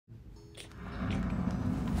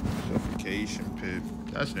Asian pit.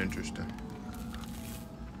 That's interesting.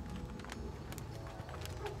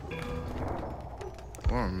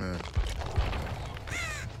 Oh man.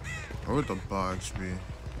 Where would the box be?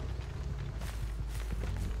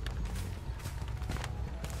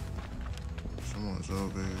 Someone's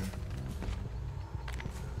over here.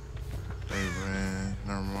 They ran.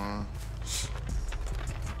 Never mind.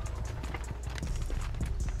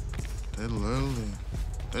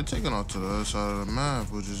 They're taking off to the other side of the map,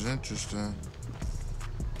 which is interesting.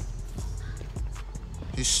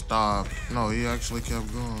 He stopped. No, he actually kept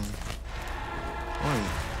going. Wait,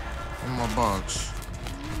 in my box.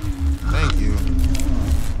 Thank you.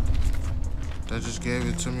 That just gave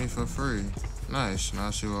it to me for free. Nice. Now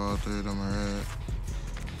I see what all three of them are at.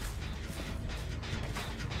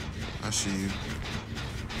 I see you.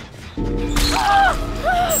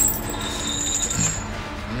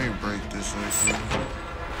 Let me break this way.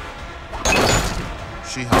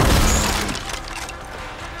 She hopped a little bit.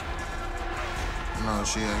 No,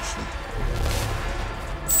 she actually.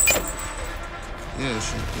 Yeah,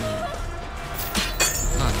 she did.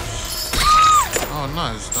 Nice. Oh,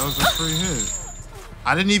 nice. That was a free hit.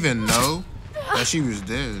 I didn't even know that she was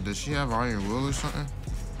there. Does she have iron will or something?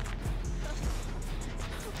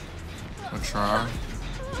 I'll try.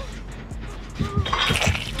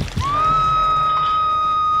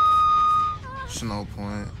 It's no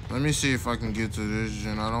point. Let me see if I can get to this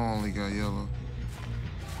gen. I don't only got yellow.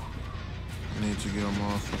 I need to get him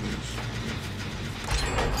off of this.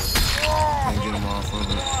 Can't get him off of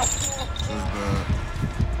it. So it's bad.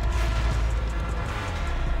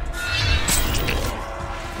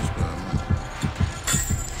 It's bad, man.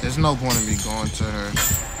 There's no point in me going to her.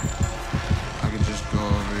 I can just go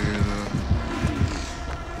over here though.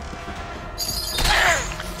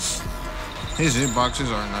 His hitboxes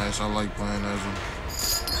are nice. I like playing as him.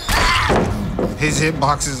 His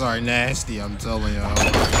hitboxes are nasty, I'm telling y'all.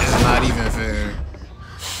 It's not even fair.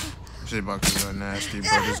 His hitboxes are nasty,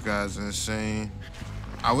 bro. This guy's insane.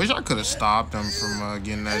 I wish I could have stopped him from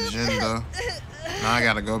getting that gen, though. Now I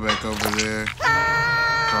gotta go back over there.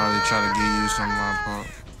 Probably try to get used to my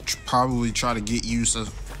Probably try to get used to.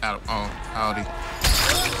 Oh, howdy.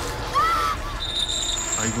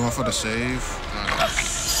 Are you going for the save? Nice.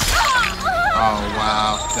 Oh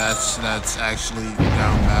wow, that's actually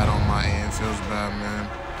down bad on my end. Feels bad, man.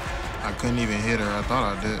 I couldn't even hit her. I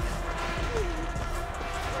thought I did.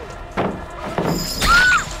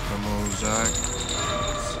 Come on, Zach.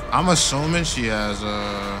 I'm assuming she has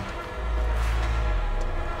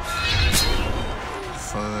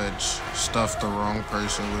fudge. Stuffed the wrong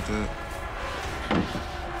person with it.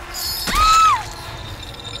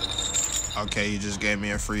 Okay, you just gave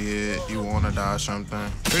me a free hit. You want to die or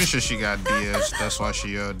something? Pretty sure she got DS. That's why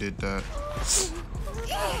she did that.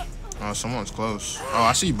 Oh, someone's close. Oh,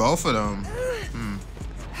 I see both of them.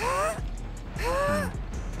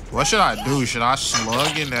 What should I do? Should I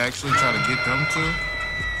slug and actually try to get them to?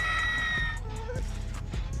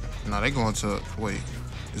 No, they going to. Wait,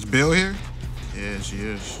 is Bill here? Yeah, she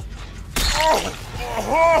is.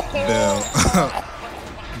 Bill.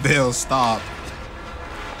 Bill, stop.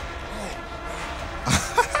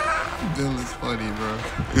 Bill is funny, bro.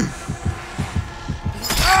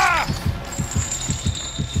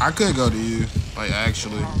 I could go to you, like,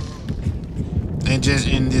 actually. And just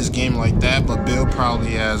in this game like that, but Bill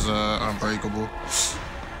probably has Unbreakable.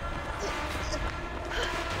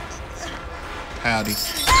 Howdy.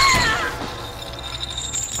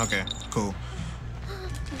 Okay, cool.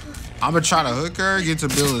 I'm gonna try to hook her, get to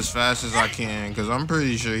Bill as fast as I can, because I'm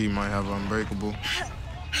pretty sure he might have Unbreakable.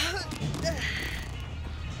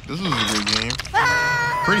 This was a good game.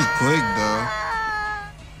 Pretty quick, though.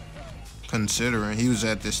 Considering he was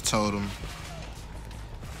at this totem.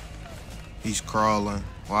 He's crawling.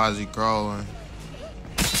 Why is he crawling?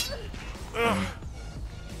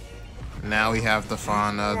 Now we have to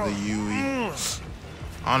find the Yui.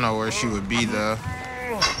 I don't know where she would be, though.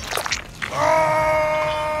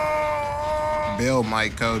 Bill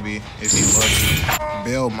Mike Kobe, if he lucky.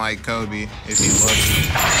 Bill Mike Kobe, if he lucky.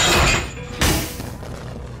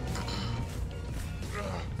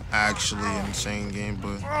 Actually insane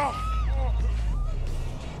gameplay.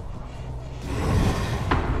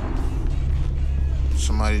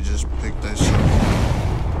 Somebody just picked that shit up.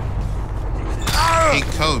 Hey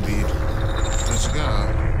Kobe.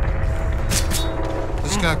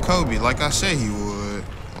 This guy Kobe, like I said he would.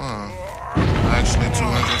 Actually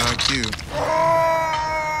 200 IQ.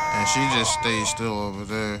 And she just stays still over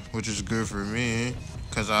there, which is good for me,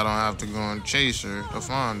 because I don't have to go and chase her to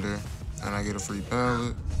find her. And I get a free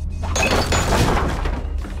pallet.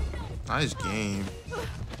 Nice game.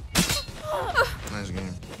 Nice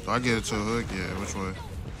game. I get it to a hook? Yeah, which way?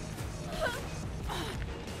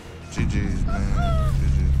 GG's, man.